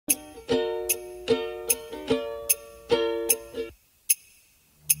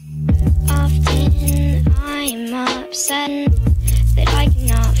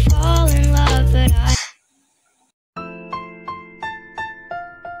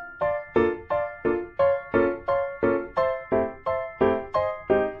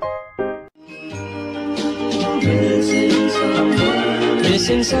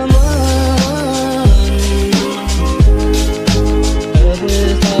missing someone.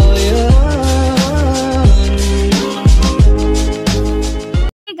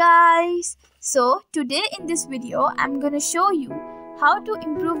 Hey guys, so today in this video I'm gonna show you how to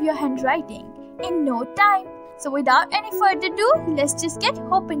improve your handwriting in no time. So without any further ado, let's just get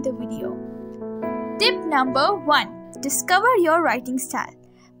hop in the video. Tip number 1. Discover your writing style.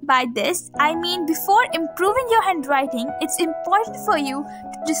 By this, I mean before improving your handwriting, it's important for you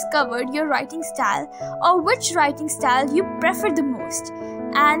to discover your writing style or which writing style you prefer the most.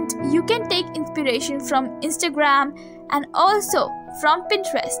 And you can take inspiration from Instagram and also from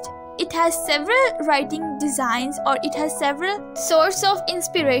Pinterest. It has several writing designs or it has several sources of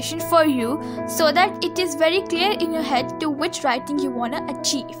inspiration for you so that it is very clear in your head to which writing you want to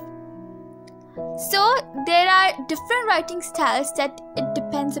achieve. So there are different writing styles that it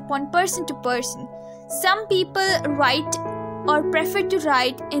depends upon person to person. Some people write or prefer to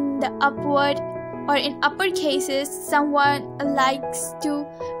write in the upward or in upper cases. Someone likes to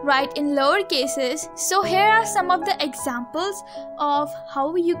write in lower cases. So here are some of the examples of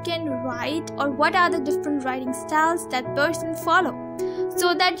how you can write or what are the different writing styles that person follow,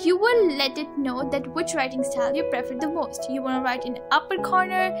 so that you will let it know that which writing style you prefer the most. You want to write in the upper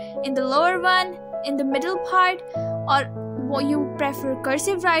corner, in the lower one, in the middle part, or you prefer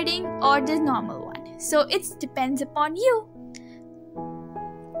cursive writing or the normal one. So it depends upon you.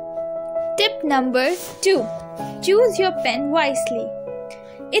 Tip number 2. Choose your pen wisely.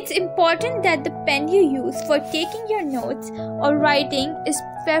 It's important that the pen you use for taking your notes or writing is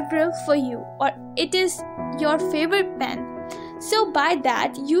favorable for you or it is your favorite pen. So by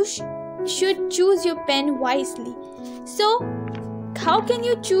that you should choose your pen wisely. So how can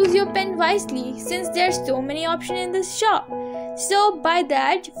you choose your pen wisely since there's so many options in this shop? So by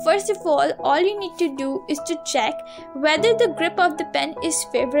that, first of all you need to do is to check whether the grip of the pen is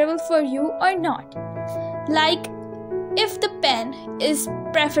favorable for you or not. Like if the pen is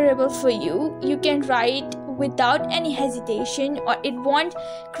preferable for you, you can write without any hesitation or it won't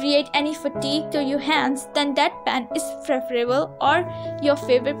create any fatigue to your hands, then that pen is preferable or your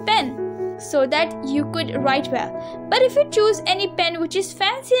favorite pen, so that you could write well. But if you choose any pen which is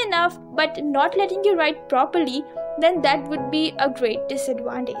fancy enough but not letting you write properly, then that would be a great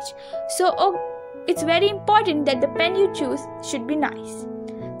disadvantage. So it's very important that the pen you choose should be nice.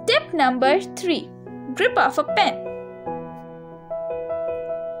 Tip number 3. Grip of a pen.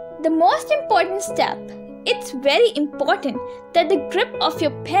 The most important step. It's very important that the grip of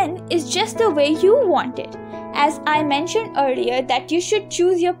your pen is just the way you want it. As I mentioned earlier that you should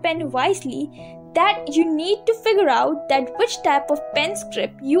choose your pen wisely, that you need to figure out that which type of pen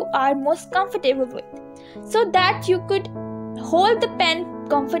grip you are most comfortable with, so that you could hold the pen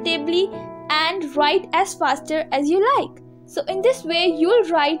comfortably and write as faster as you like. So in this way you'll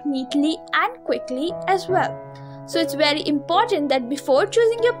write neatly and quickly as well. So it's very important that before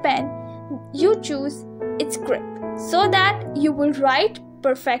choosing your pen, you choose its grip so that you will write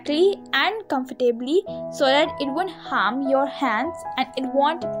perfectly and comfortably, so that it won't harm your hands and it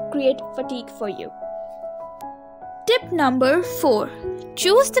won't create fatigue for you. Tip number 4.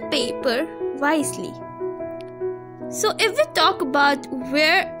 Choose the paper wisely. So if we talk about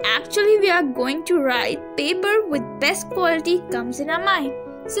where actually we are going to write, paper with best quality comes in our mind.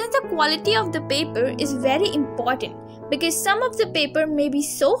 Since the quality of the paper is very important, because some of the paper may be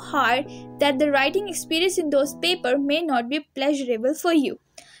so hard that the writing experience in those paper may not be pleasurable for you.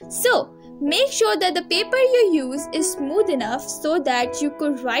 So make sure that the paper you use is smooth enough so that you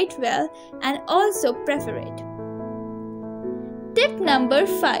could write well and also prefer it. Tip number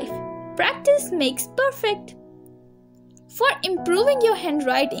 5. Practice makes perfect. For improving your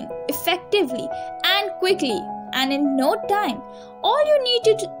handwriting effectively and quickly and in no time, all you need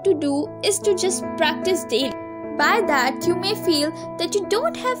to do is to just practice daily. By that, you may feel that you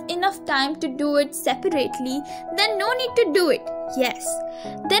don't have enough time to do it separately, then no need to do it. Yes.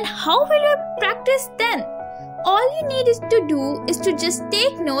 Then how will you practice then? All you need to do is to just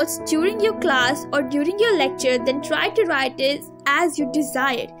take notes during your class or during your lecture, then try to write it as you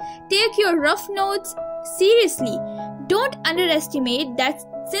desired. Take your rough notes seriously. Don't underestimate that,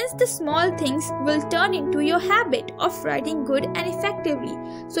 since the small things will turn into your habit of writing good and effectively.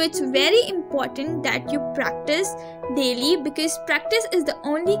 So it's very important that you practice daily, because practice is the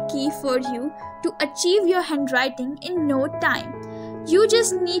only key for you to achieve your handwriting in no time. You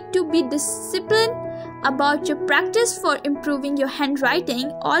just need to be disciplined about your practice for improving your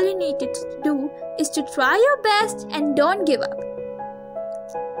handwriting. All you need to do is to try your best and don't give up.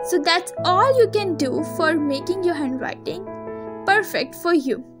 So that's all you can do for making your handwriting perfect for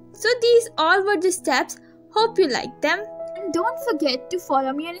you. So these all were the steps. Hope you like them. And don't forget to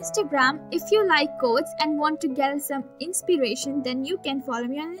follow me on Instagram. If you like quotes and want to get some inspiration, then you can follow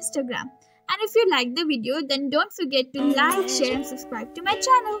me on Instagram. And if you like the video, then don't forget to like, share and subscribe to my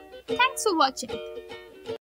channel. Thanks for watching.